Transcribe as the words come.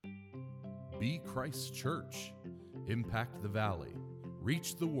Be Christ's church, impact the valley,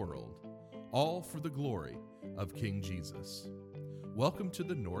 reach the world, all for the glory of King Jesus. Welcome to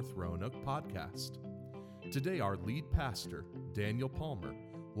the North Roanoke Podcast. Today our lead pastor, Daniel Palmer,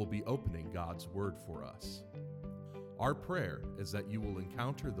 will be opening God's Word for us. Our prayer is that you will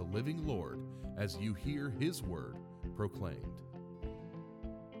encounter the living Lord as you hear His Word proclaimed.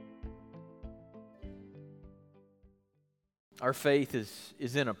 Our faith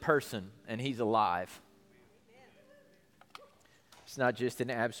is in a person, and He's alive. It's not just an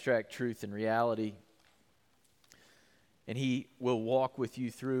abstract truth and reality. And He will walk with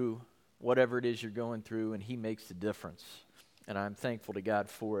you through whatever it is you're going through, and He makes the difference. And I'm thankful to God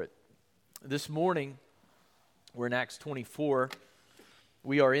for it. This morning, we're in Acts 24.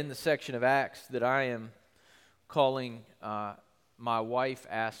 We are in the section of Acts that I am calling, my wife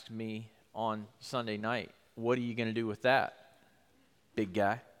asked me on Sunday night, "What are you going to do with that, big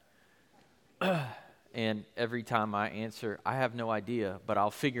guy?" And every time I answer, I have no idea, but I'll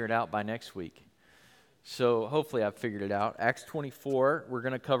figure it out by next week. So hopefully I've figured it out. Acts 24, we're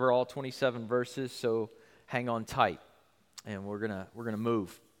going to cover all 27 verses, so hang on tight, and we're gonna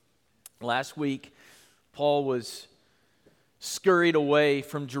move. Last week, Paul was scurried away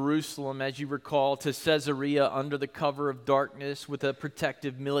from Jerusalem, as you recall, to Caesarea under the cover of darkness with a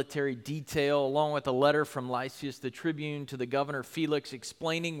protective military detail, along with a letter from Lysias the tribune to the governor Felix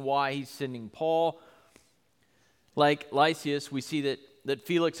explaining why he's sending Paul. Like Lysias, we see that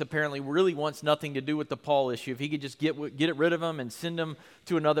Felix apparently really wants nothing to do with the Paul issue. If he could just get rid of him and send him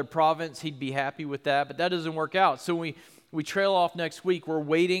to another province, he'd be happy with that. But that doesn't work out. So we trail off next week. We're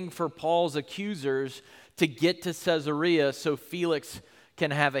waiting for Paul's accusers to get to Caesarea so Felix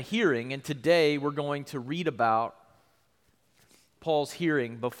can have a hearing. And today we're going to read about Paul's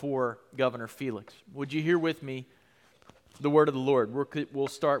hearing before Governor Felix. Would you hear with me the word of the Lord? We'll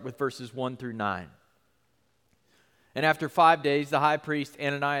start with verses 1 through 9. And after 5 days, the high priest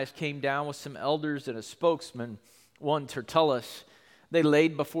Ananias came down with some elders and a spokesman, one Tertullus. They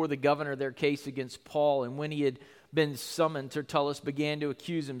laid before the governor their case against Paul, and when he had been summoned, Tertullus began to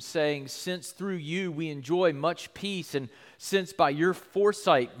accuse him, saying, "Since through you we enjoy much peace, and since by your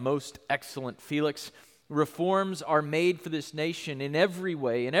foresight, most excellent Felix, reforms are made for this nation in every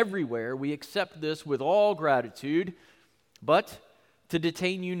way and everywhere, we accept this with all gratitude. But to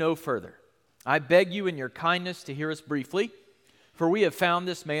detain you no further, I beg you in your kindness to hear us briefly, for we have found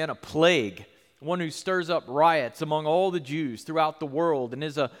this man a plague, one who stirs up riots among all the Jews throughout the world and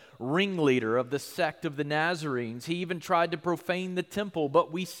is a ringleader of the sect of the Nazarenes. He even tried to profane the temple,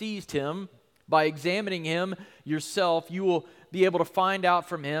 but we seized him. By examining him yourself, you will be able to find out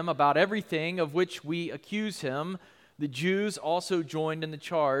from him about everything of which we accuse him." The Jews also joined in the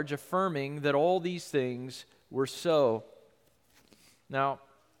charge, affirming that all these things were so. Now,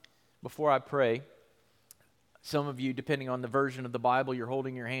 before I pray, some of you, depending on the version of the Bible you're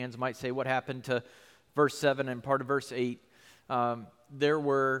holding in your hands, might say, what happened to verse 7 and part of verse 8? There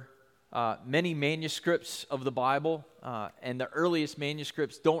were many manuscripts of the Bible, and the earliest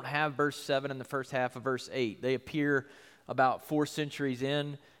manuscripts don't have verse 7 in the first half of verse 8. They appear about 4 centuries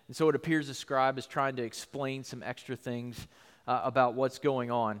in, and so it appears the scribe is trying to explain some extra things about what's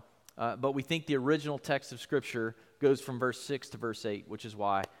going on. But we think the original text of Scripture goes from verse 6 to verse 8, which is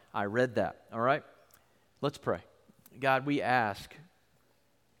why I read that. All right? Let's pray. God, we ask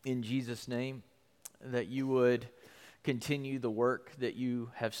in Jesus' name that you would continue the work that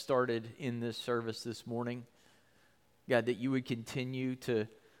you have started in this service this morning. God, that you would continue to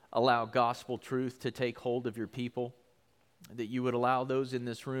allow gospel truth to take hold of your people. That you would allow those in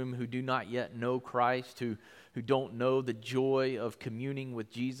this room who do not yet know Christ, who don't know the joy of communing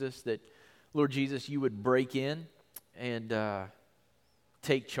with Jesus, that, Lord Jesus, you would break in and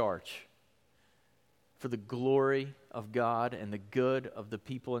take charge for the glory of God and the good of the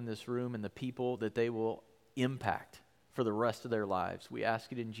people in this room and the people that they will impact for the rest of their lives. We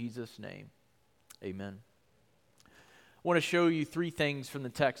ask it in Jesus' name. Amen. I want to show you 3 things from the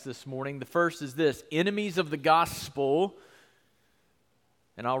text this morning. The first is this: enemies of the gospel.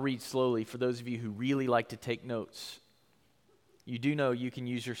 And I'll read slowly for those of you who really like to take notes. You do know you can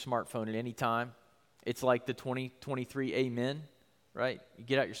use your smartphone at any time. It's like the 2023 Amen. Right? You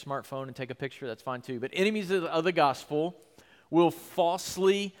get out your smartphone and take a picture, that's fine too. But enemies of the gospel will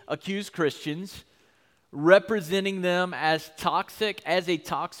falsely accuse Christians, representing them as a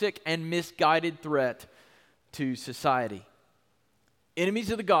toxic and misguided threat to society.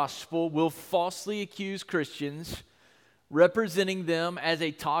 Enemies of the gospel will falsely accuse Christians, representing them as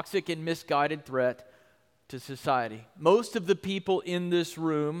a toxic and misguided threat to society. Most of the people in this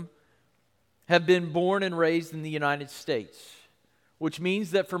room have been born and raised in the United States. which means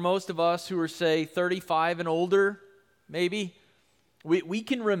that for most of us who are, say, 35 and older, maybe, we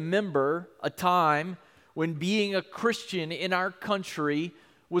can remember a time when being a Christian in our country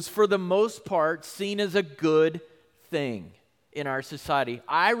was for the most part seen as a good thing in our society.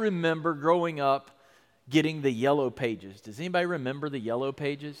 I remember growing up getting the yellow pages. Does anybody remember the yellow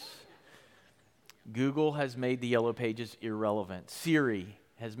pages? Google has made the yellow pages irrelevant. Siri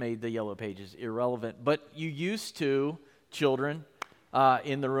has made the yellow pages irrelevant. But you used to, children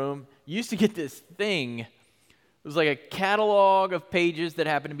in the room, you used to get this thing. It was like a catalog of pages that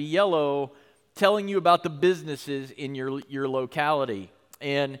happened to be yellow telling you about the businesses in your locality.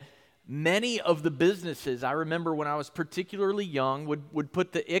 And many of the businesses, I remember when I was particularly young, would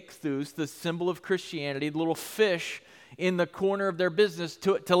put the ichthus, the symbol of Christianity, the little fish in the corner of their business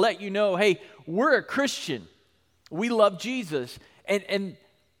to let you know, hey, we're a Christian. We love Jesus. And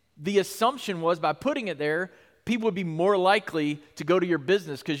the assumption was by putting it there, people would be more likely to go to your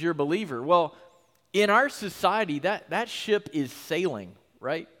business because you're a believer. Well, in our society, that ship is sailing,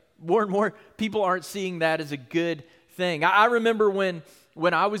 right? More and more people aren't seeing that as a good thing. I remember when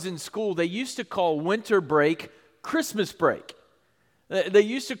I was in school, they used to call winter break Christmas break. They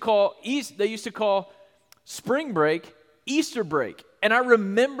used to call spring break Easter break. And I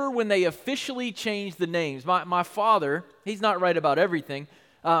remember when they officially changed the names. My father, he's not right about everything,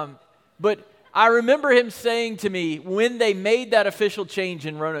 but I remember him saying to me when they made that official change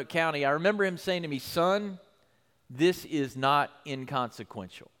in Roanoke County, I remember him saying to me, son, this is not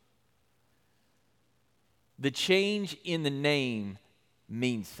inconsequential. The change in the name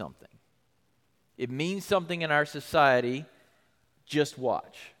means something. It means something in our society. Just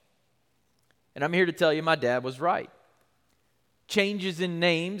watch. And I'm here to tell you my dad was right. Changes in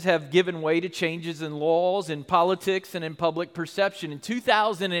names have given way to changes in laws, in politics, and in public perception. In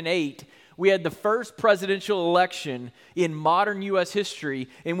 2008, we had the first presidential election in modern U.S. history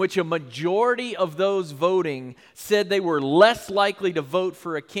in which a majority of those voting said they were less likely to vote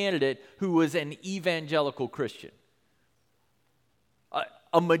for a candidate who was an evangelical Christian.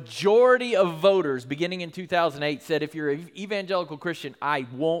 A majority of voters beginning in 2008 said, if you're an evangelical Christian, I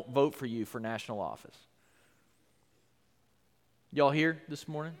won't vote for you for national office. Y'all here this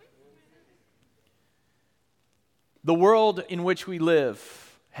morning? The world in which we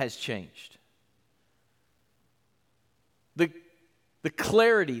live has changed. The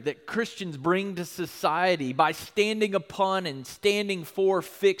clarity that Christians bring to society by standing upon and standing for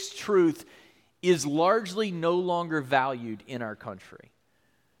fixed truth is largely no longer valued in our country.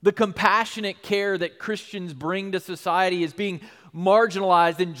 The compassionate care that Christians bring to society is being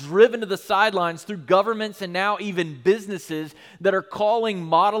marginalized and driven to the sidelines through governments and now even businesses that are calling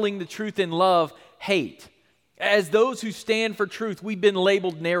modeling the truth in love hate. As those who stand for truth, we've been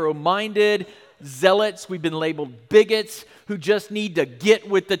labeled narrow-minded, zealots, we've been labeled bigots who just need to get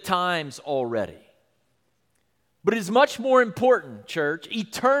with the times already. But it is much more important, church,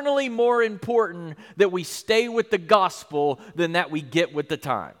 eternally more important that we stay with the gospel than that we get with the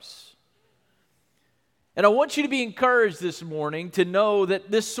times. And I want you to be encouraged this morning to know that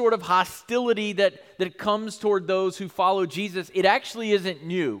this sort of hostility that comes toward those who follow Jesus, it actually isn't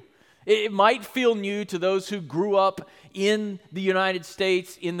new. It might feel new to those who grew up in the United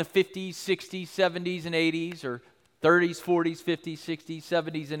States in the 50s, 60s, 70s, and 80s, or 30s, 40s, 50s, 60s,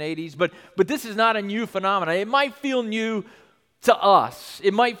 70s, and 80s. But this is not a new phenomenon. It might feel new to us.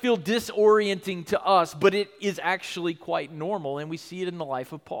 It might feel disorienting to us, but it is actually quite normal, and we see it in the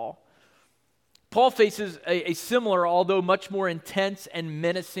life of Paul. Paul faces a similar, although much more intense and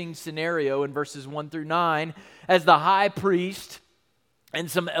menacing scenario in verses 1 through 9 as the high priest and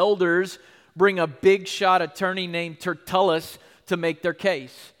some elders bring a big shot attorney named Tertullus to make their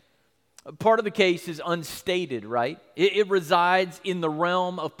case. Part of the case is unstated, right? It resides in the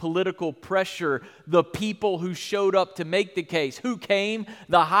realm of political pressure. The people who showed up to make the case. Who came?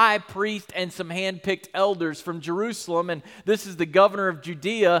 The high priest and some hand-picked elders from Jerusalem. And this is the governor of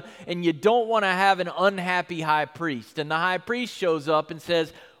Judea. And you don't want to have an unhappy high priest. And the high priest shows up and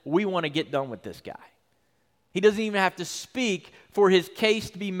says, we want to get done with this guy. He doesn't even have to speak for his case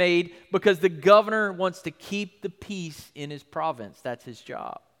to be made because the governor wants to keep the peace in his province. That's his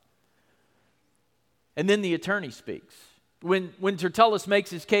job. And then the attorney speaks. When Tertullus makes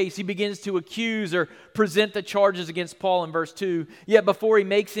his case, he begins to accuse or present the charges against Paul in verse 2. Yet before he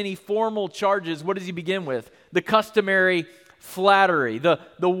makes any formal charges, what does he begin with? The customary flattery, the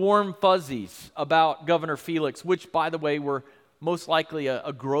warm fuzzies about Governor Felix, which, by the way, were most likely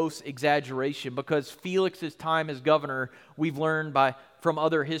a gross exaggeration because Felix's time as governor, we've learned from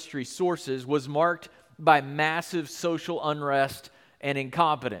other history sources, was marked by massive social unrest and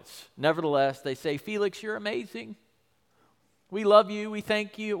incompetence. Nevertheless, they say, Felix, you're amazing. We love you. We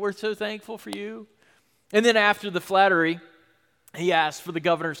thank you. We're so thankful for you. And then after the flattery, he asks for the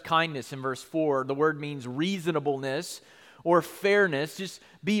governor's kindness in verse 4. The word means reasonableness or fairness. Just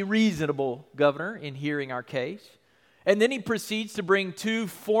be reasonable, governor, in hearing our case. And then he proceeds to bring 2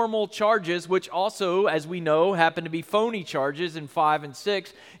 formal charges, which also, as we know, happen to be phony charges in 5 and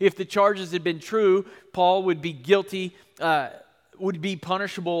 6. If the charges had been true, Paul would be guilty, would be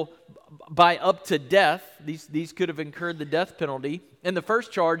punishable by up to death. These could have incurred the death penalty. And the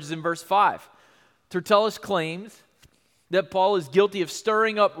first charge is in verse 5. Tertullus claims that Paul is guilty of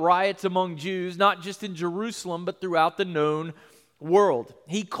stirring up riots among Jews, not just in Jerusalem, but throughout the known world.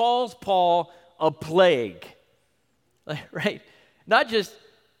 He calls Paul a plague, right? Not just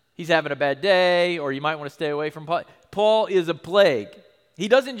he's having a bad day, or you might want to stay away from Paul. Paul is a plague. He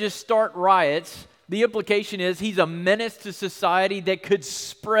doesn't just start riots. The implication is he's a menace to society that could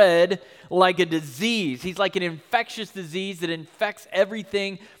spread like a disease. He's like an infectious disease that infects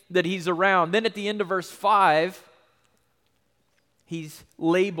everything that he's around. Then at the end of verse 5, he's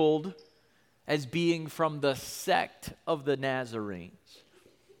labeled as being from the sect of the Nazarenes.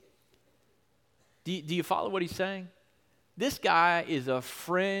 Do you follow what he's saying? This guy is a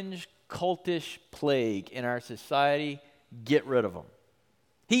fringe, cultish plague in our society. Get rid of him.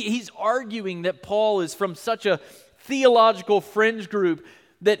 He's arguing that Paul is from such a theological fringe group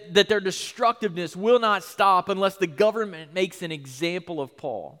that their destructiveness will not stop unless the government makes an example of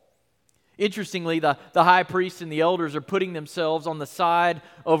Paul. Interestingly, the high priests and the elders are putting themselves on the side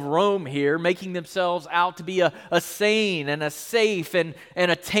of Rome here, making themselves out to be a sane and a safe and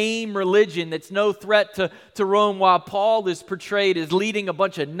a tame religion that's no threat to Rome, while Paul is portrayed as leading a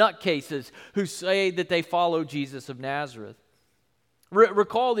bunch of nutcases who say that they follow Jesus of Nazareth.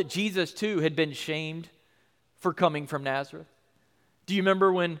 Recall that Jesus, too, had been shamed for coming from Nazareth. Do you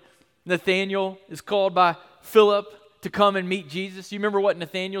remember when Nathanael is called by Philip to come and meet Jesus? You remember what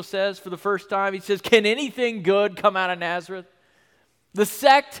Nathanael says for the first time? He says, "Can anything good come out of Nazareth?" The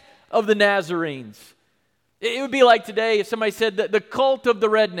sect of the Nazarenes. It would be like today if somebody said that the cult of the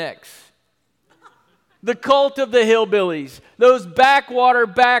rednecks, the cult of the hillbillies, those backwater,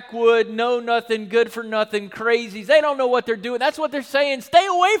 backwood, know nothing, good for nothing crazies. They don't know what they're doing. That's what they're saying. Stay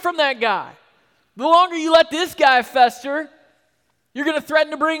away from that guy. The longer you let this guy fester, you're going to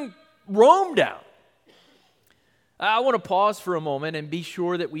threaten to bring Rome down. I want to pause for a moment and be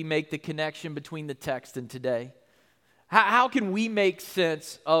sure that we make the connection between the text and today. How can we make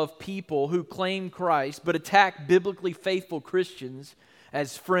sense of people who claim Christ but attack biblically faithful Christians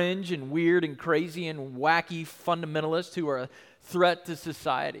as fringe and weird and crazy and wacky fundamentalists who are a threat to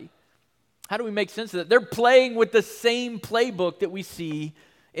society? How do we make sense of that? They're playing with the same playbook that we see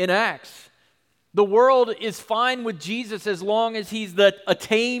in Acts. The world is fine with Jesus as long as he's a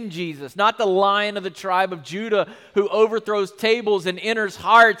tame Jesus, not the Lion of the tribe of Judah who overthrows tables and enters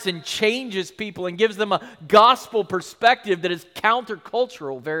hearts and changes people and gives them a gospel perspective that is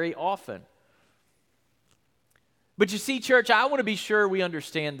countercultural very often. But you see, church, I want to be sure we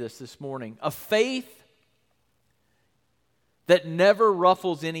understand this morning. A faith that never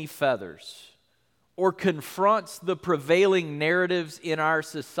ruffles any feathers or confronts the prevailing narratives in our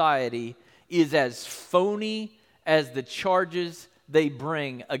society is as phony as the charges they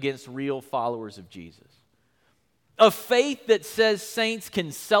bring against real followers of Jesus. A faith that says saints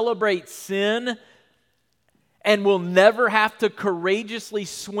can celebrate sin and will never have to courageously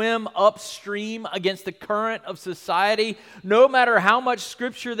swim upstream against the current of society, no matter how much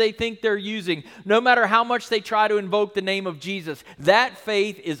scripture they think they're using, no matter how much they try to invoke the name of Jesus. That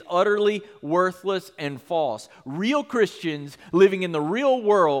faith is utterly worthless and false. Real Christians living in the real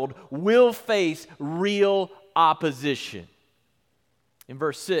world will face real opposition. In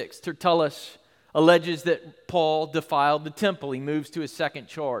verse 6, Tertullus alleges that Paul defiled the temple. He moves to his second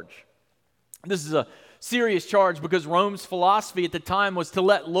charge. This is a serious charge because Rome's philosophy at the time was to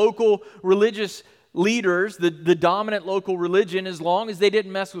let local religious leaders, the dominant local religion, as long as they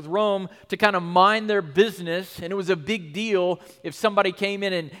didn't mess with Rome, to kind of mind their business. And it was a big deal if somebody came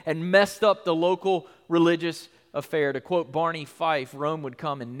in and messed up the local religious affair. To quote Barney Fife, Rome would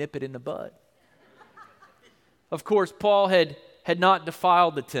come and nip it in the bud. Of course, Paul had not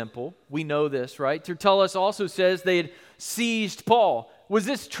defiled the temple. We know this, right? Tertullus also says they had seized Paul. Was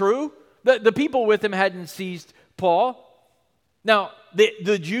this true? The people with him hadn't seized Paul. Now,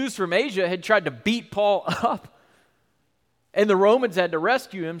 the Jews from Asia had tried to beat Paul up, and the Romans had to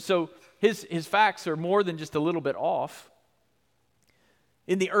rescue him, so his facts are more than just a little bit off.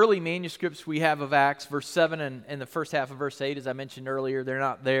 In the early manuscripts we have of Acts, verse 7 and the first half of verse 8, as I mentioned earlier, they're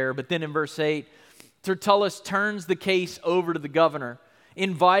not there. But then in verse 8, Tertullus turns the case over to the governor.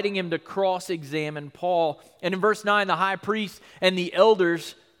 inviting him to cross-examine Paul. And in verse 9, the high priest and the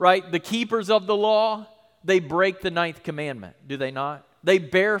elders, right, the keepers of the law, they break the 9th commandment, do they not? They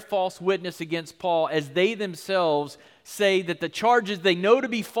bear false witness against Paul as they themselves say that the charges they know to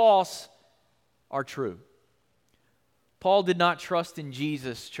be false are true. Paul did not trust in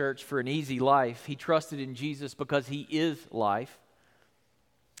Jesus, church, for an easy life. He trusted in Jesus because he is life.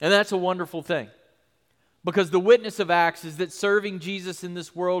 And that's a wonderful thing. Because the witness of Acts is that serving Jesus in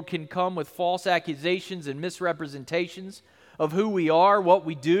this world can come with false accusations and misrepresentations of who we are, what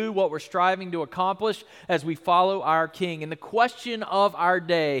we do, what we're striving to accomplish as we follow our King. And the question of our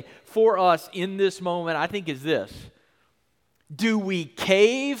day for us in this moment, I think, is this: do we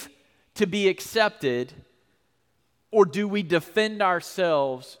cave to be accepted, or do we defend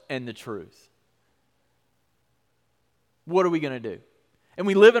ourselves and the truth? What are we going to do? And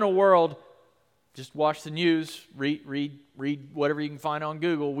we live in a world, just watch the news, read whatever you can find on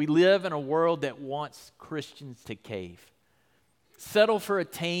Google. We live in a world that wants Christians to cave. Settle for a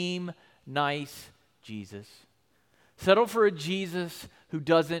tame, nice Jesus. Settle for a Jesus who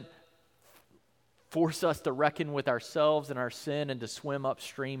doesn't force us to reckon with ourselves and our sin and to swim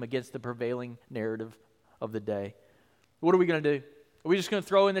upstream against the prevailing narrative of the day. What are we going to do? Are we just going to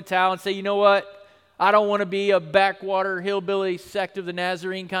throw in the towel and say, you know what? I don't want to be a backwater hillbilly sect of the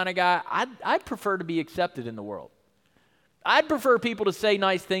Nazarene kind of guy. I'd prefer to be accepted in the world. I'd prefer people to say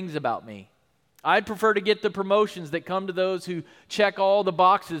nice things about me. I'd prefer to get the promotions that come to those who check all the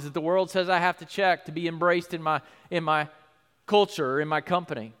boxes that the world says I have to check to be embraced in my culture, or in my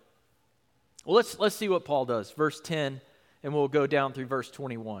company. Well, let's see what Paul does. Verse 10, and we'll go down through verse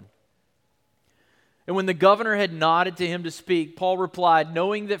 21. And when the governor had nodded to him to speak, Paul replied,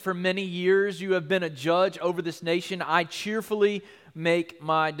 "Knowing that for many years you have been a judge over this nation, I cheerfully make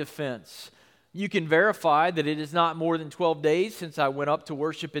my defense. You can verify that it is not more than 12 days since I went up to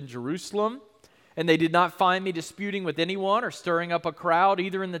worship in Jerusalem, and they did not find me disputing with anyone or stirring up a crowd,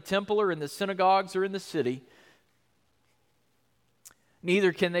 either in the temple or in the synagogues or in the city.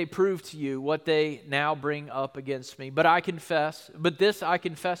 Neither can they prove to you what they now bring up against me. But this I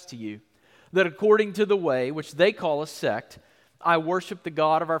confess to you, that according to the way, which they call a sect, I worship the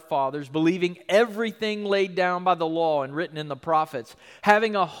God of our fathers, believing everything laid down by the law and written in the prophets,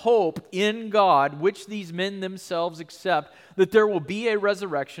 having a hope in God, which these men themselves accept, that there will be a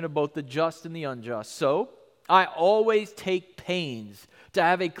resurrection of both the just and the unjust. So I always take pains to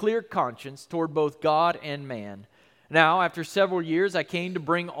have a clear conscience toward both God and man. Now, after several years, I came to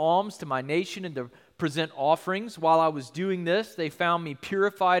bring alms to my nation and to present offerings. While I was doing this, they found me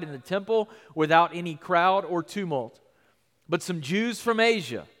purified in the temple without any crowd or tumult. But some Jews from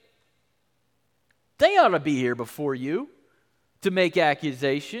Asia, they ought to be here before you to make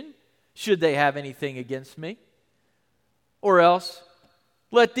accusation, should they have anything against me. Or else,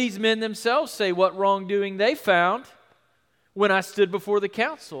 let these men themselves say what wrongdoing they found when I stood before the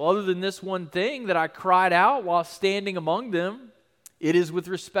council. Other than this one thing that I cried out while standing among them, it is with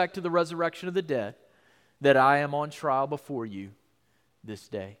respect to the resurrection of the dead that I am on trial before you this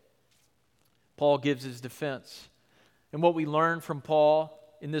day." Paul gives his defense. And what we learn from Paul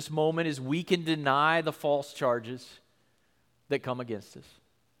in this moment is we can deny the false charges that come against us.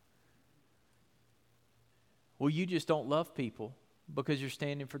 Well, you just don't love people because you're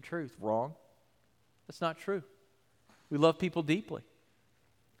standing for truth. Wrong. That's not true. We love people deeply.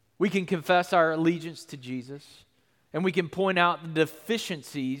 We can confess our allegiance to Jesus, and we can point out the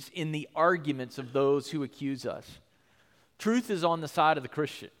deficiencies in the arguments of those who accuse us. Truth is on the side of the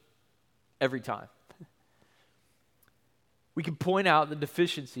Christian every time. We can point out the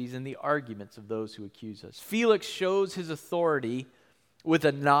deficiencies in the arguments of those who accuse us. Felix shows his authority with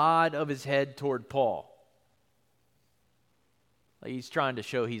a nod of his head toward Paul. Like he's trying to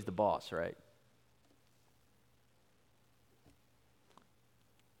show he's the boss, right?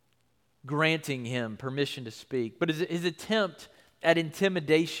 Granting him permission to speak. But his attempt at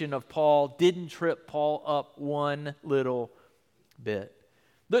intimidation of Paul didn't trip Paul up one little bit.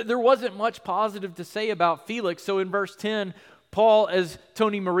 There wasn't much positive to say about Felix. So in verse 10, Paul, as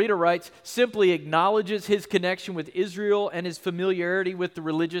Tony Morita writes, simply acknowledges his connection with Israel and his familiarity with the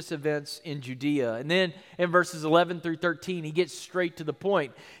religious events in Judea. And then in verses 11 through 13, he gets straight to the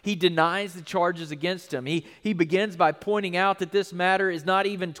point. He denies the charges against him. He begins by pointing out that this matter is not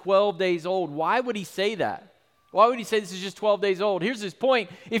even 12 days old. Why would he say that? Why would he say this is just 12 days old? Here's his point.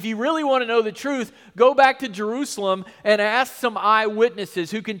 If you really want to know the truth, go back to Jerusalem and ask some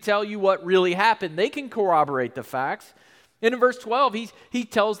eyewitnesses who can tell you what really happened. They can corroborate the facts. And in verse 12, he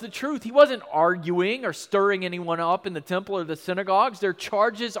tells the truth. He wasn't arguing or stirring anyone up in the temple or the synagogues. Their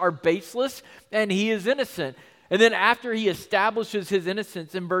charges are baseless, and he is innocent. And then after he establishes his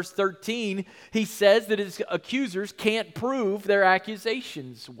innocence in verse 13, he says that his accusers can't prove their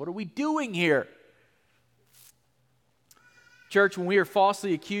accusations. What are we doing here? Church, when we are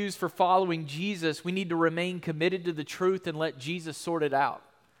falsely accused for following Jesus, we need to remain committed to the truth and let Jesus sort it out.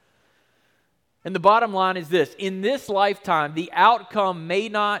 And the bottom line is this: in this lifetime, the outcome may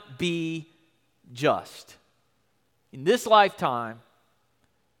not be just. In this lifetime,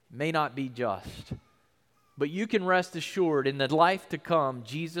 it may not be just. But you can rest assured, in the life to come,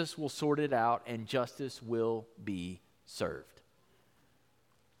 Jesus will sort it out and justice will be served.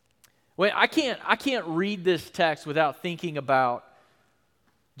 Well, I can't read this text without thinking about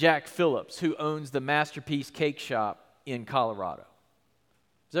Jack Phillips, who owns the Masterpiece Cake Shop in Colorado.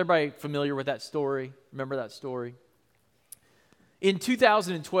 Is everybody familiar with that story? Remember that story? In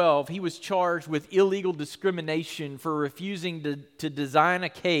 2012, he was charged with illegal discrimination for refusing to design a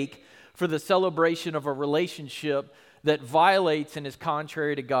cake for the celebration of a relationship that violates and is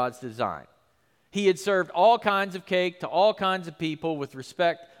contrary to God's design. He had served all kinds of cake to all kinds of people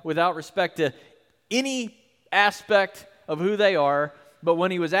without respect to any aspect of who they are. But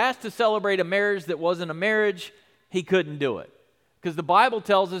when he was asked to celebrate a marriage that wasn't a marriage, he couldn't do it. Because the Bible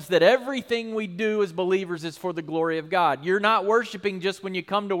tells us that everything we do as believers is for the glory of God. You're not worshiping just when you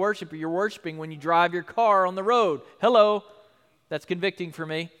come to worship. You're worshiping when you drive your car on the road. Hello. That's convicting for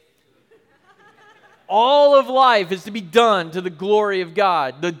me. All of life is to be done to the glory of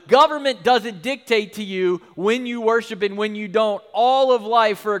God. The government doesn't dictate to you when you worship and when you don't. All of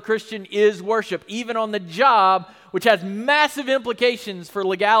life for a Christian is worship, even on the job, which has massive implications for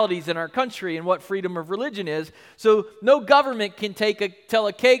legalities in our country and what freedom of religion is. So no government can tell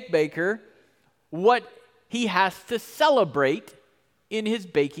a cake baker what he has to celebrate in his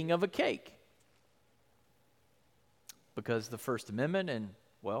baking of a cake. Because the First Amendment and,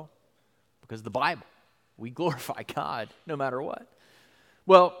 because the Bible. We glorify God no matter what.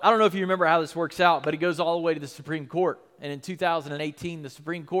 Well, I don't know if you remember how this works out, but it goes all the way to the Supreme Court. And in 2018, the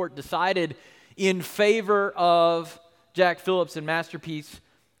Supreme Court decided in favor of Jack Phillips and Masterpiece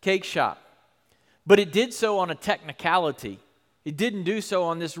Cake Shop. But it did so on a technicality. It didn't do so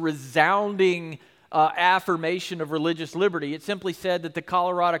on this resounding affirmation of religious liberty. It simply said that the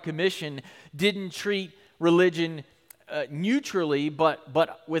Colorado Commission didn't treat religion neutrally,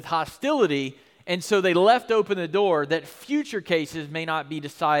 but with hostility. And so they left open the door that future cases may not be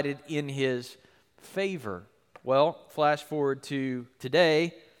decided in his favor. Well, flash forward to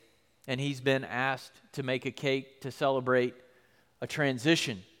today, and he's been asked to make a cake to celebrate a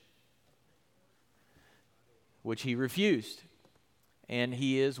transition, which he refused. And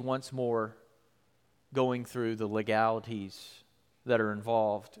he is once more going through the legalities that are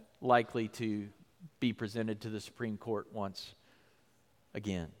involved, likely to be presented to the Supreme Court once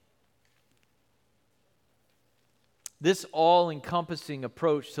again. This all-encompassing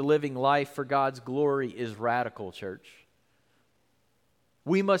approach to living life for God's glory is radical, church.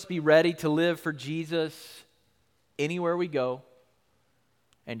 We must be ready to live for Jesus anywhere we go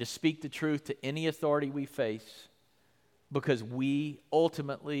and to speak the truth to any authority we face, because we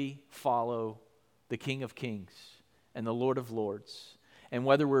ultimately follow the King of Kings and the Lord of Lords. And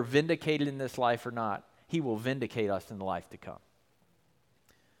whether we're vindicated in this life or not, He will vindicate us in the life to come.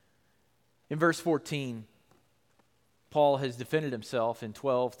 In verse 14, Paul has defended himself in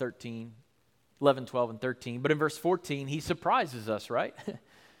 11, 12, and 13. But in verse 14, he surprises us, right?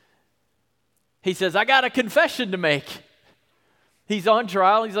 He says, I got a confession to make. He's on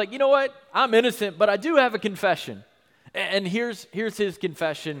trial. He's like, you know what? I'm innocent, but I do have a confession. And here's his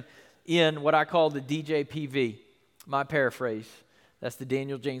confession in what I call the DJPV, my paraphrase. That's the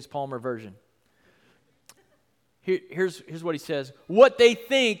Daniel James Palmer version. Here's what he says. What they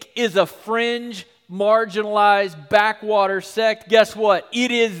think is a fringe, marginalized, backwater sect, guess what?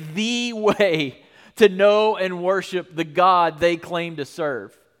 It is the way to know and worship the God they claim to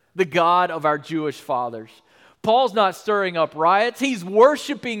serve, the God of our Jewish fathers. Paul's not stirring up riots. He's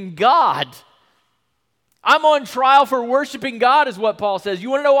worshiping God. I'm on trial for worshiping God is what Paul says.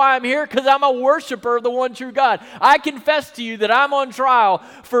 You want to know why I'm here? Because I'm a worshiper of the one true God. I confess to you that I'm on trial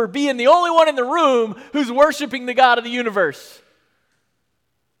for being the only one in the room who's worshiping the God of the universe.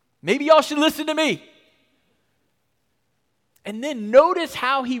 Maybe y'all should listen to me. And then notice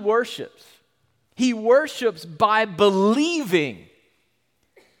how he worships. He worships by believing.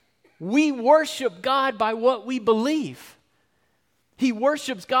 We worship God by what we believe. He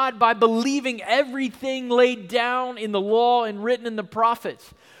worships God by believing everything laid down in the law and written in the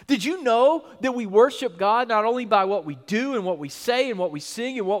prophets. Did you know that we worship God not only by what we do and what we say and what we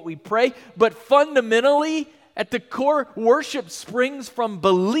sing and what we pray, but fundamentally at the core, worship springs from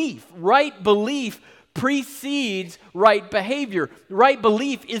belief, right belief precedes right behavior. Right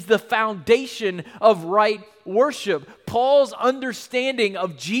belief is the foundation of right worship. Paul's understanding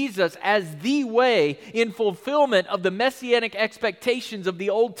of Jesus as the way in fulfillment of the messianic expectations of the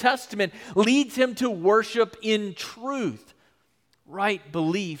Old Testament leads him to worship in truth. Right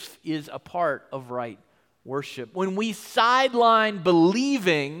belief is a part of right worship. When we sideline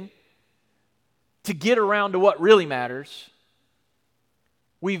believing to get around to what really matters,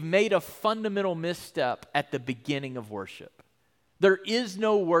 we've made a fundamental misstep at the beginning of worship. There is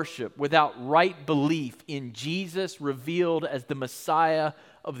no worship without right belief in Jesus revealed as the Messiah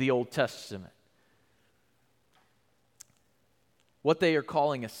of the Old Testament. What they are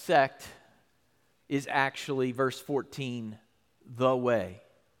calling a sect is actually, verse 14, the way.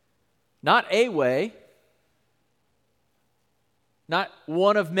 Not a way, not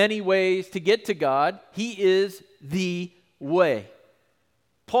one of many ways to get to God. He is the way.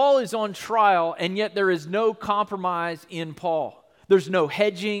 Paul is on trial, and yet there is no compromise in Paul. There's no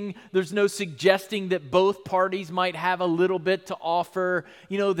hedging. There's no suggesting that both parties might have a little bit to offer.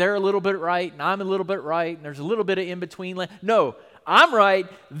 You know, they're a little bit right, and I'm a little bit right, and there's a little bit of in-between. No, I'm right,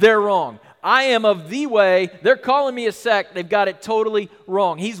 they're wrong. I am of the way. They're calling me a sect. They've got it totally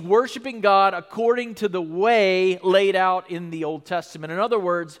wrong. He's worshiping God according to the way laid out in the Old Testament. In other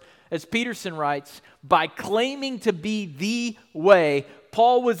words, as Peterson writes, by claiming to be the way,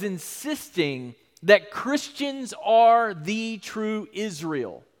 Paul was insisting that Christians are the true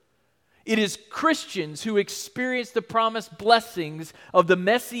Israel. It is Christians who experience the promised blessings of the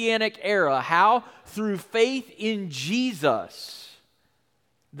Messianic era. How? Through faith in Jesus.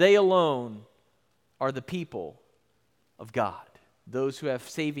 They alone are the people of God, those who have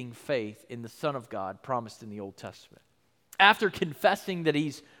saving faith in the Son of God promised in the Old Testament. After confessing that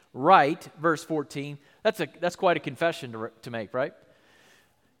he's right, verse 14, that's quite a confession to make, right?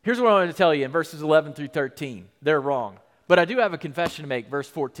 Here's what I wanted to tell you in verses 11 through 13. They're wrong. But I do have a confession to make, verse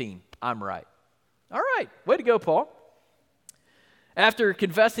 14. I'm right. All right. Way to go, Paul. After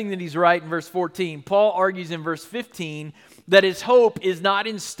confessing that he's right in verse 14, Paul argues in verse 15 that his hope is not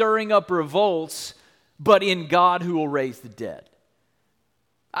in stirring up revolts, but in God who will raise the dead.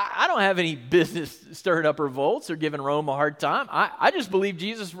 I don't have any business stirring up revolts or giving Rome a hard time. I just believe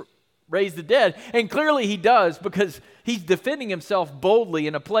Jesus raised the dead. And clearly he does, because he's defending himself boldly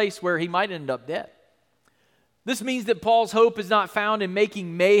in a place where he might end up dead. This means that Paul's hope is not found in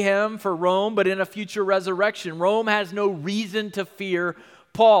making mayhem for Rome, but in a future resurrection. Rome has no reason to fear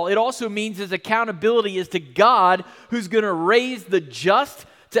Paul. It also means his accountability is to God, who's going to raise the just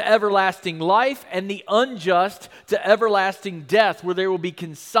to everlasting life and the unjust to everlasting death, where they will be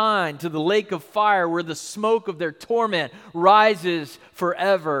consigned to the lake of fire, where the smoke of their torment rises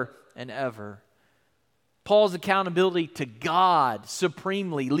forever and ever. Paul's accountability to God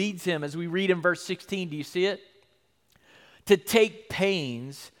supremely leads him, as we read in verse 16, do you see it? To take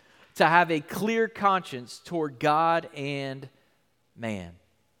pains to have a clear conscience toward God and man.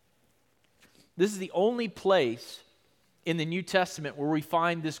 This is the only place in the New Testament where we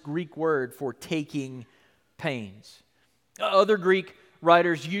find this Greek word for taking pains. Other Greek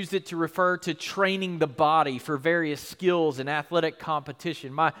writers used it to refer to training the body for various skills in athletic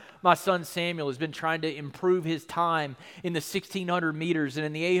competition. My son Samuel has been trying to improve his time in the 1600 meters and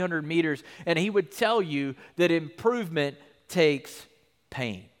in the 800 meters, and he would tell you that improvement takes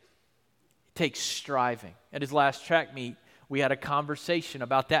pain. It takes striving. At his last track meet, we had a conversation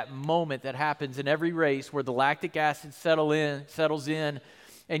about that moment that happens in every race where the lactic acid settles in,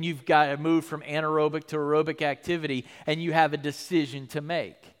 and you've got to move from anaerobic to aerobic activity, and you have a decision to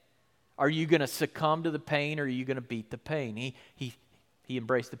make. Are you going to succumb to the pain, or are you going to beat the pain? He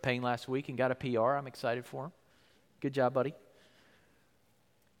embraced the pain last week and got a PR. I'm excited for him. Good job, buddy.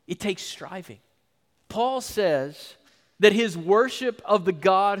 It takes striving. Paul says that his worship of the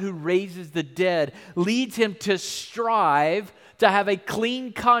God who raises the dead leads him to strive to have a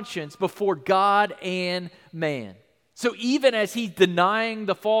clean conscience before God and man. So even as he's denying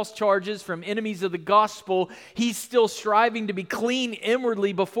the false charges from enemies of the gospel, he's still striving to be clean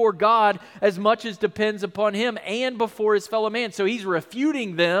inwardly before God as much as depends upon him and before his fellow man. So he's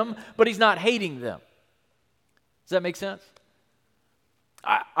refuting them, but he's not hating them. Does that make sense?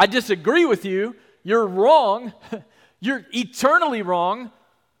 I disagree with you. You're wrong. You're eternally wrong,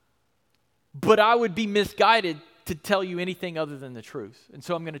 but I would be misguided to tell you anything other than the truth. And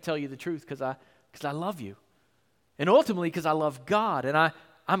so I'm going to tell you the truth because I love you. And ultimately because I love God, and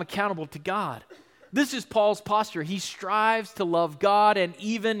I'm accountable to God. This is Paul's posture. He strives to love God and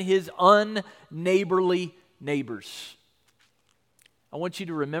even his unneighborly neighbors. I want you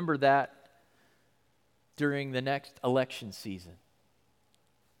to remember that during the next election season.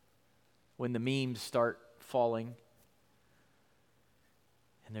 when the memes start falling.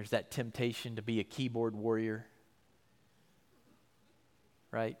 And there's that temptation to be a keyboard warrior.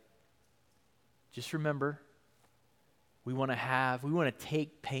 Right? Just remember, we want to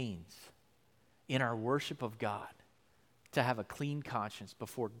take pains in our worship of God to have a clean conscience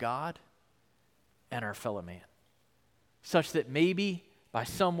before God and our fellow man, such that maybe by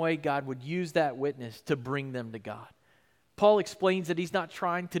some way God would use that witness to bring them to God. Paul explains that he's not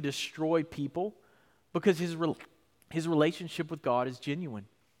trying to destroy people because his relationship with God is genuine.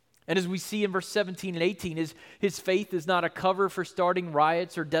 And as we see in verse 17 and 18, his faith is not a cover for starting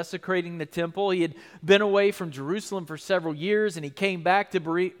riots or desecrating the temple. He had been away from Jerusalem for several years, and he came back to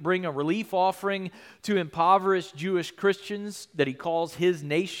bring a relief offering to impoverished Jewish Christians that he calls his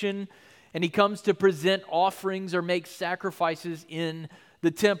nation. And he comes to present offerings or make sacrifices in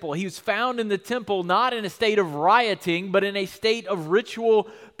the temple. He was found in the temple not in a state of rioting, but in a state of ritual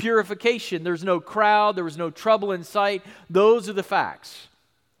purification. There's no crowd. There was no trouble in sight. Those are the facts.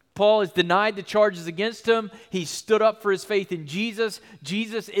 Paul has denied the charges against him. He stood up for his faith in Jesus.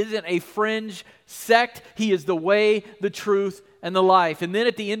 Jesus isn't a fringe sect. He is the way, the truth, and the life. And then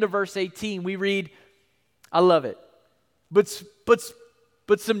at the end of verse 18, we read, I love it, but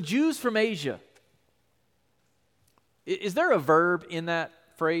some Jews from Asia. Is there a verb in that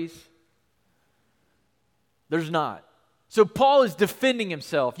phrase? There's not. So Paul is defending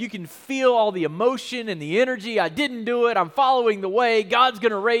himself. You can feel all the emotion and the energy. I didn't do it. I'm following the way. God's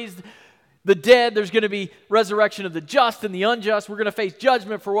going to raise the dead. There's going to be resurrection of the just and the unjust. We're going to face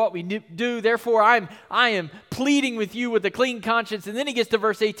judgment for what we do. Therefore, I am pleading with you with a clean conscience. And then he gets to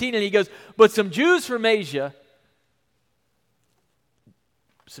verse 18 and he goes, but some Jews from Asia.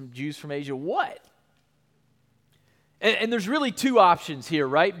 Some Jews from Asia, what? And there's really two options here,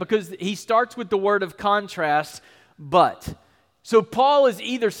 right? Because he starts with the word of contrast, but. So Paul is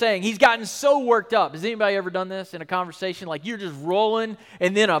either saying, he's gotten so worked up. Has anybody ever done this in a conversation? Like you're just rolling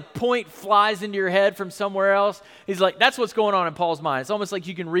and then a point flies into your head from somewhere else. He's like, that's what's going on in Paul's mind. It's almost like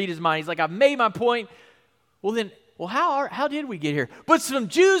you can read his mind. He's like, I've made my point. Well, how did we get here? But some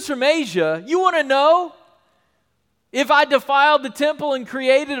Jews from Asia, you want to know if I defiled the temple and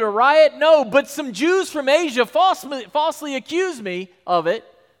created a riot? No, but some Jews from Asia falsely accused me of it.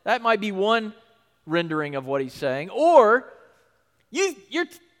 That might be one rendering of what he's saying. Or you're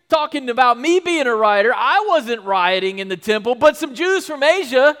talking about me being a rioter. I wasn't rioting in the temple, but some Jews from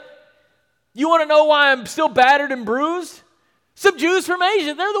Asia. You want to know why I'm still battered and bruised? Some Jews from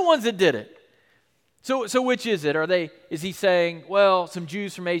Asia, they're the ones that did it. So which is it? Is he saying, well, some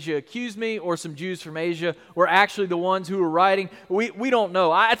Jews from Asia accused me, or some Jews from Asia were actually the ones who were rioting? We don't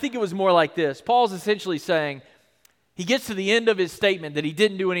know. I think it was more like this. Paul's essentially saying, he gets to the end of his statement that he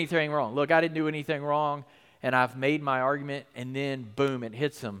didn't do anything wrong. Look, I didn't do anything wrong, and I've made my argument, and then boom, it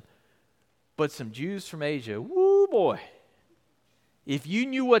hits him. But some Jews from Asia, woo boy, if you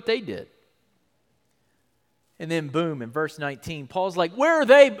knew what they did. And then boom, in verse 19, Paul's like, where are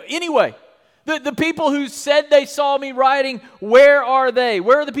they anyway? The people who said they saw me rioting, where are they?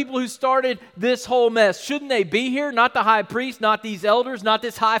 Where are the people who started this whole mess? Shouldn't they be here? Not the high priest, not these elders, not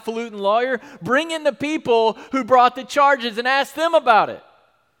this highfalutin lawyer. Bring in the people who brought the charges and ask them about it.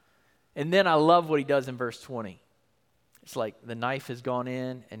 And then I love what he does in verse 20. It's like the knife has gone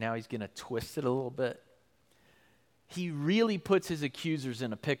in and now he's going to twist it a little bit. He really puts his accusers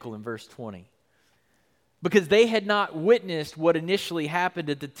in a pickle in verse 20. Because they had not witnessed what initially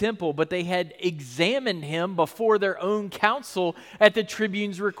happened at the temple, but they had examined him before their own council at the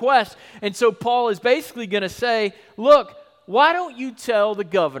tribune's request. And so Paul is basically going to say, look, why don't you tell the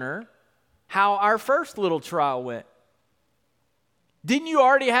governor how our first little trial went? Didn't you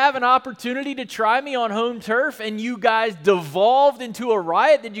already have an opportunity to try me on home turf and you guys devolved into a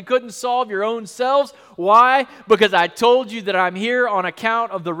riot that you couldn't solve your own selves? Why? Because I told you that I'm here on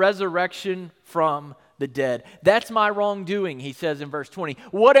account of the resurrection from the dead. That's my wrongdoing, he says in verse 20.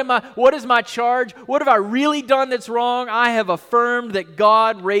 What is my charge? What have I really done that's wrong? I have affirmed that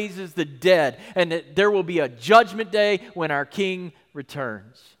God raises the dead and that there will be a judgment day when our King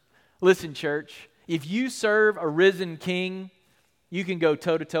returns. Listen, church, if you serve a risen King, you can go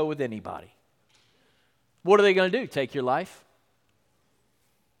toe-to-toe with anybody. What are they going to do? Take your life?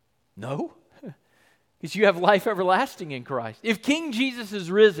 No, because you have life everlasting in Christ. If King Jesus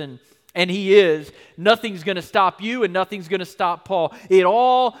is risen, and he is, nothing's going to stop you and nothing's going to stop Paul. It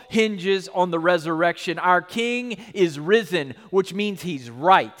all hinges on the resurrection. Our King is risen, which means he's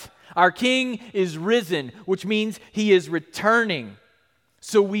right. Our King is risen, which means he is returning.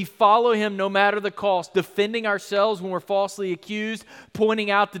 So we follow him no matter the cost, defending ourselves when we're falsely accused,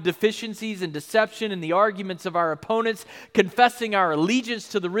 pointing out the deficiencies and deception in the arguments of our opponents, confessing our allegiance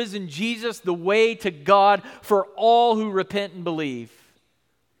to the risen Jesus, the way to God for all who repent and believe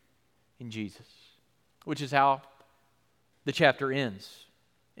in Jesus. Which is how the chapter ends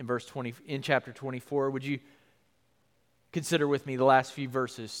in chapter 24. Would you consider with me the last few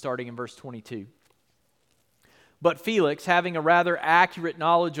verses, starting in verse 22? But Felix, having a rather accurate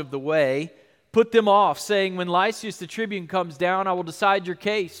knowledge of the way, put them off, saying, "When Lysias the tribune comes down, I will decide your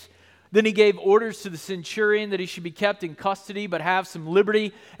case." Then he gave orders to the centurion that he should be kept in custody, but have some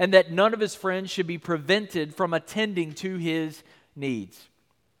liberty, and that none of his friends should be prevented from attending to his needs.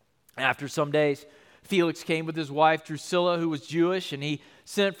 After some days, Felix came with his wife Drusilla, who was Jewish, and he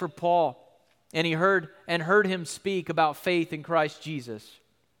sent for Paul, and he heard him speak about faith in Christ Jesus.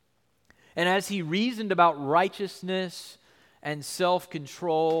 And as he reasoned about righteousness and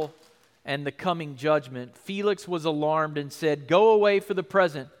self-control and the coming judgment, Felix was alarmed and said, "Go away for the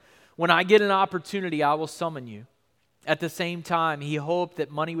present. When I get an opportunity, I will summon you." At the same time, he hoped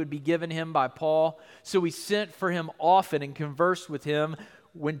that money would be given him by Paul, so he sent for him often and conversed with him.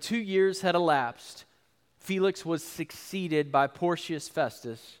 When 2 years had elapsed, Felix was succeeded by Porcius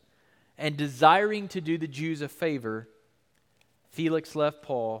Festus, and desiring to do the Jews a favor, Felix left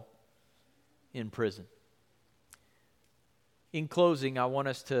Paul in prison. In closing, I want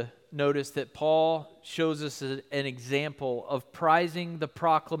us to notice that Paul shows us an example of prizing the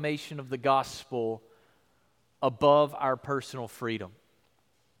proclamation of the gospel above our personal freedom.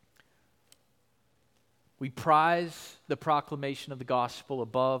 We prize the proclamation of the gospel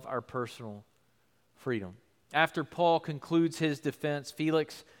above our personal freedom. After Paul concludes his defense,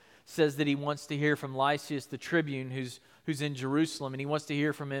 Felix says that he wants to hear from Lysias the tribune who's in Jerusalem, and he wants to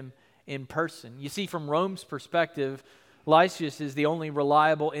hear from him in person. You see, from Rome's perspective, Lysias is the only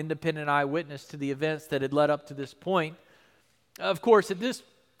reliable, independent eyewitness to the events that had led up to this point. Of course, at this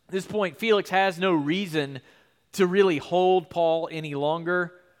point, Felix has no reason to really hold Paul any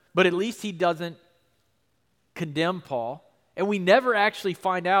longer, but at least he doesn't condemn Paul. And we never actually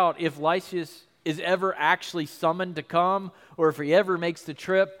find out if Lysias is ever actually summoned to come, or if he ever makes the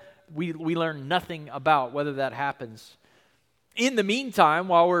trip. We learn nothing about whether that happens. In the meantime,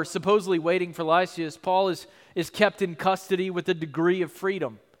 while we're supposedly waiting for Lysias, Paul is kept in custody with a degree of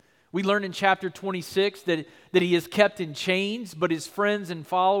freedom. We learn in chapter 26 that he is kept in chains, but his friends and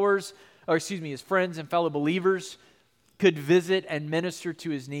fellow believers could visit and minister to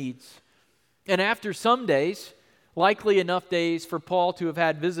his needs. And after some days, likely enough days for Paul to have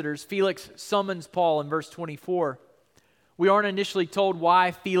had visitors, Felix summons Paul in verse 24. We aren't initially told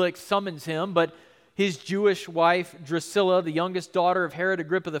why Felix summons him, but his Jewish wife, Drusilla, the youngest daughter of Herod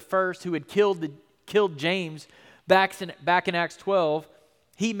Agrippa I, who had killed James back in Acts 12,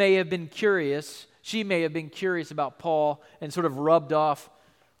 she may have been curious about Paul and sort of rubbed off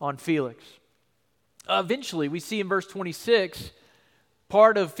on Felix. Eventually, we see in verse 26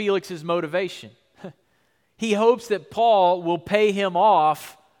 part of Felix's motivation. He hopes that Paul will pay him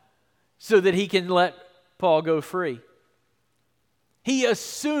off so that he can let Paul go free. He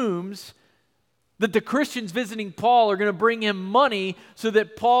assumes that the Christians visiting Paul are going to bring him money so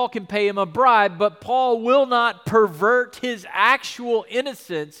that Paul can pay him a bribe, but Paul will not pervert his actual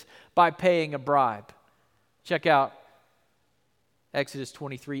innocence by paying a bribe. Check out Exodus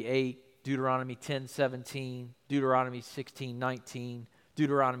 23:8, Deuteronomy 10:17, Deuteronomy 16:19,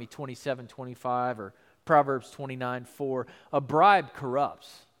 Deuteronomy 27:25, or Proverbs 29:4. A bribe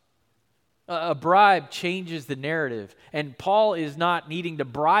corrupts. A bribe changes the narrative, and Paul is not needing to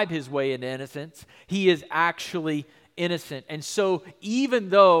bribe his way into innocence. He is actually innocent. And so even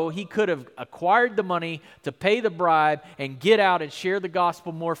though he could have acquired the money to pay the bribe and get out and share the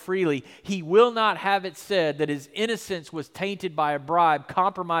gospel more freely, he will not have it said that his innocence was tainted by a bribe,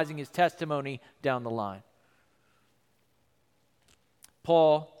 compromising his testimony down the line.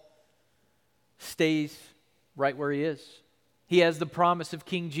 Paul stays right where he is. He has the promise of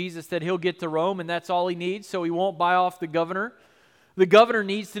King Jesus that he'll get to Rome, and that's all he needs, so he won't buy off the governor. The governor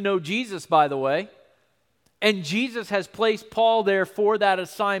needs to know Jesus, by the way, and Jesus has placed Paul there for that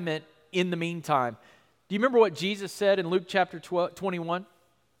assignment in the meantime. Do you remember what Jesus said in Luke chapter 21?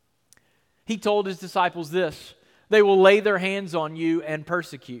 He told his disciples this: "They will lay their hands on you and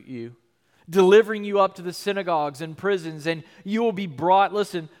persecute you, delivering you up to the synagogues and prisons, and you will be brought,"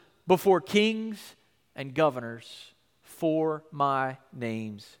 listen, "before kings and governors for my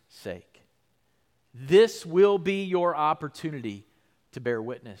name's sake." This will be your opportunity to bear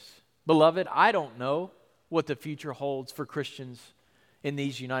witness. Beloved, I don't know what the future holds for Christians in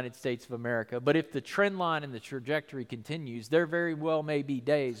these United States of America. But if the trend line and the trajectory continues, there very well may be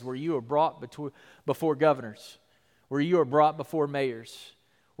days where you are brought before governors, where you are brought before mayors,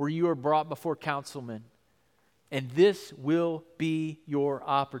 where you are brought before councilmen. And this will be your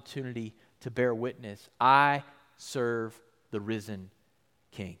opportunity to bear witness. I serve the risen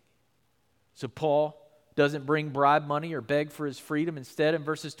King. So Paul doesn't bring bribe money or beg for his freedom. Instead, in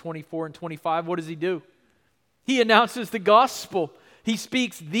verses 24 and 25, what does he do? He announces the gospel. He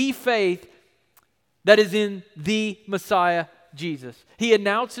speaks the faith that is in the Messiah, Jesus. He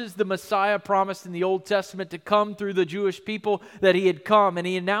announces the Messiah promised in the Old Testament to come through the Jewish people, that he had come. And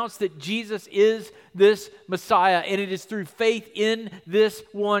he announced that Jesus is this Messiah. And it is through faith in this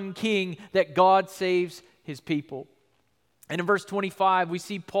one King that God saves his people. And in verse 25, we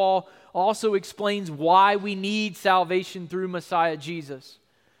see Paul also explains why we need salvation through Messiah Jesus.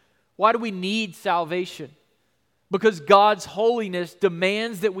 Why do we need salvation? Because God's holiness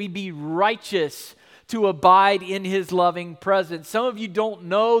demands that we be righteous to abide in his loving presence. Some of you don't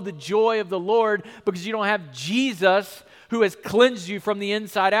know the joy of the Lord because you don't have Jesus, who has cleansed you from the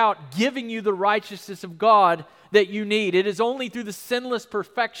inside out, giving you the righteousness of God that you need. It is only through the sinless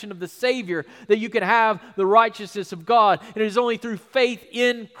perfection of the Savior that you can have the righteousness of God. It is only through faith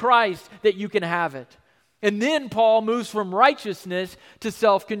in Christ that you can have it. And then Paul moves from righteousness to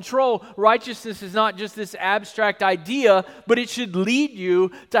self-control. Righteousness is not just this abstract idea, but it should lead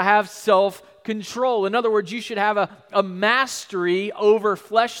you to have self-control. In other words, you should have a mastery over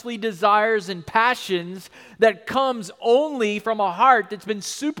fleshly desires and passions that comes only from a heart that's been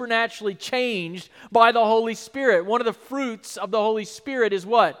supernaturally changed by the Holy Spirit. One of the fruits of the Holy Spirit is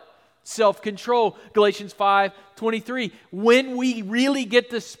what? Self-control. Galatians 5:23. When we really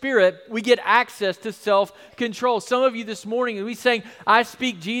get the Spirit, we get access to self-control. Some of you this morning, we saying, I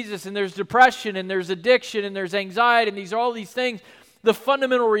speak Jesus, and there's depression, and there's addiction, and there's anxiety, and these are all these things. The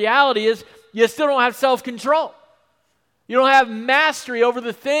fundamental reality is you still don't have self-control. You don't have mastery over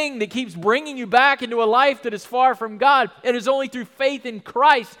the thing that keeps bringing you back into a life that is far from God. It is only through faith in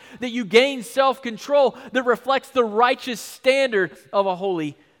Christ that you gain self-control that reflects the righteous standard of a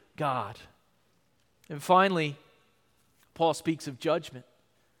holy God. And finally, Paul speaks of judgment.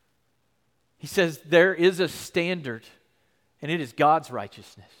 He says there is a standard, and it is God's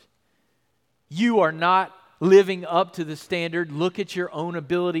righteousness. You are not living up to the standard. Look at your own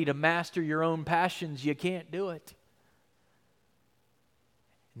ability to master your own passions. You can't do it.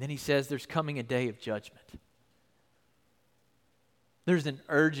 And then he says there's coming a day of judgment. There's an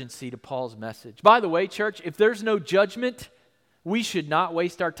urgency to Paul's message. By the way, church, if there's no judgment, we should not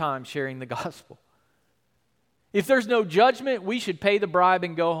waste our time sharing the gospel. If there's no judgment, we should pay the bribe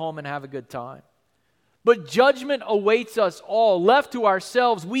and go home and have a good time. But judgment awaits us all. Left to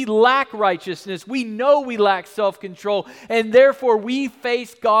ourselves, we lack righteousness. We know we lack self-control, and therefore we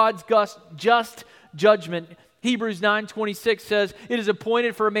face God's just judgment. Hebrews 9:26 says, it is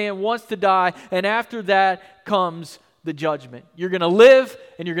appointed for a man once to die, and after that comes the judgment. You're going to live,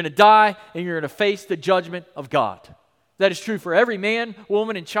 and you're going to die, and you're going to face the judgment of God. That is true for every man,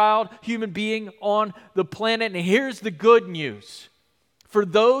 woman, and child, human being on the planet. And here's the good news. For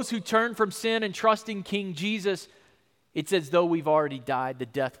those who turn from sin and trust in King Jesus, it's as though we've already died the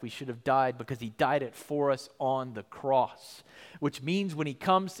death we should have died, because he died it for us on the cross. Which means when he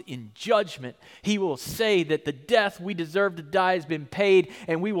comes in judgment, he will say that the death we deserve to die has been paid,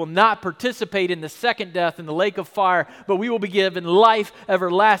 and we will not participate in the second death in the lake of fire, but we will be given life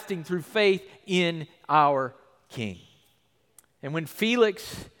everlasting through faith in our King. And when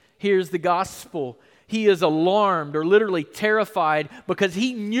Felix hears the gospel, he is alarmed, or literally terrified, because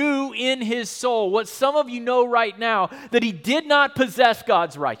he knew in his soul what some of you know right now, that he did not possess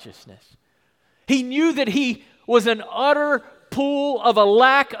God's righteousness. He knew that he was an utter pool of a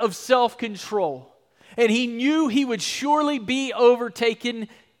lack of self-control. And he knew he would surely be overtaken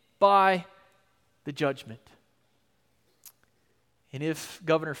by the judgment. And if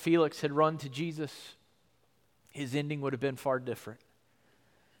Governor Felix had run to Jesus, his ending would have been far different.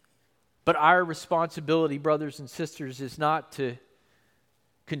 But our responsibility, brothers and sisters, is not to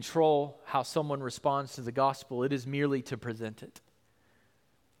control how someone responds to the gospel. It is merely to present it.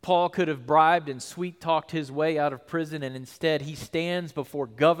 Paul could have bribed and sweet-talked his way out of prison, and instead he stands before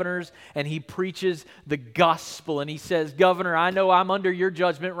governors and he preaches the gospel. And he says, Governor, I know I'm under your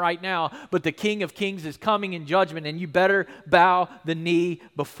judgment right now, but the King of Kings is coming in judgment, and you better bow the knee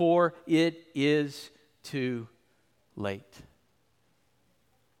before it is too late.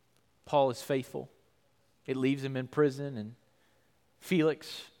 Paul is faithful. It leaves him in prison, and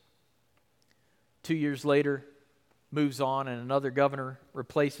Felix, 2 years later, moves on, and another governor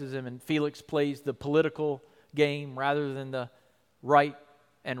replaces him, and Felix plays the political game rather than the right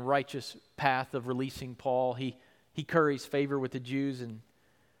and righteous path of releasing Paul. He curries favor with the Jews, and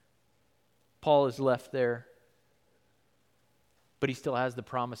Paul is left there. But he still has the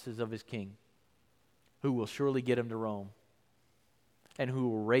promises of his king, who will surely get him to Rome and who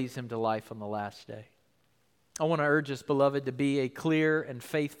will raise him to life on the last day. I want to urge us, beloved, to be a clear and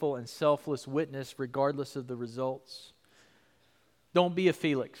faithful and selfless witness regardless of the results. Don't be a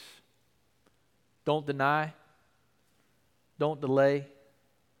Felix. Don't deny. Don't delay.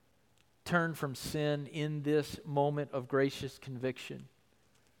 Turn from sin in this moment of gracious conviction,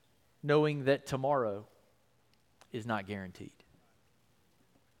 knowing that tomorrow is not guaranteed.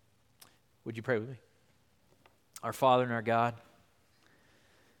 Would you pray with me? Our Father and our God,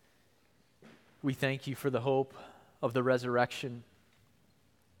 we thank you for the hope of the resurrection.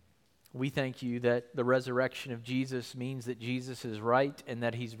 We thank you that the resurrection of Jesus means that Jesus is right and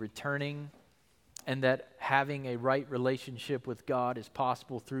that he's returning, and that having a right relationship with God is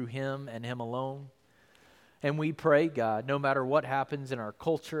possible through him and him alone. And we pray, God, no matter what happens in our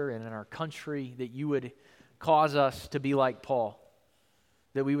culture and in our country, that you would cause us to be like Paul,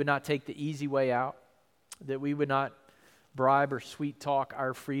 that we would not take the easy way out, that we would not bribe or sweet talk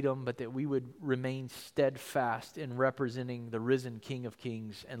our freedom, but that we would remain steadfast in representing the risen King of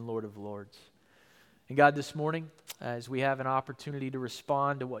Kings and Lord of Lords. And God, this morning, as we have an opportunity to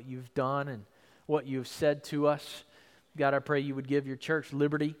respond to what you've done and what you've said to us, God, I pray you would give your church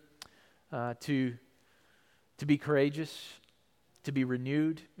liberty to be courageous, to be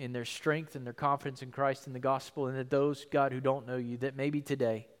renewed in their strength and their confidence in Christ and the gospel, and that those, God, who don't know you, that maybe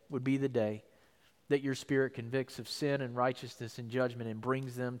today would be the day that your Spirit convicts of sin and righteousness and judgment and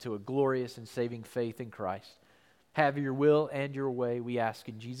brings them to a glorious and saving faith in Christ. Have your will and your way, we ask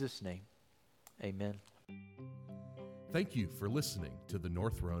in Jesus' name. Amen. Thank you for listening to the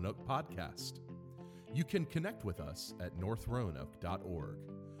North Roanoke podcast. You can connect with us at northroanoke.org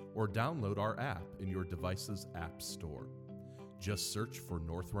or download our app in your device's app store. Just search for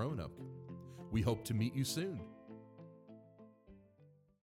North Roanoke. We hope to meet you soon.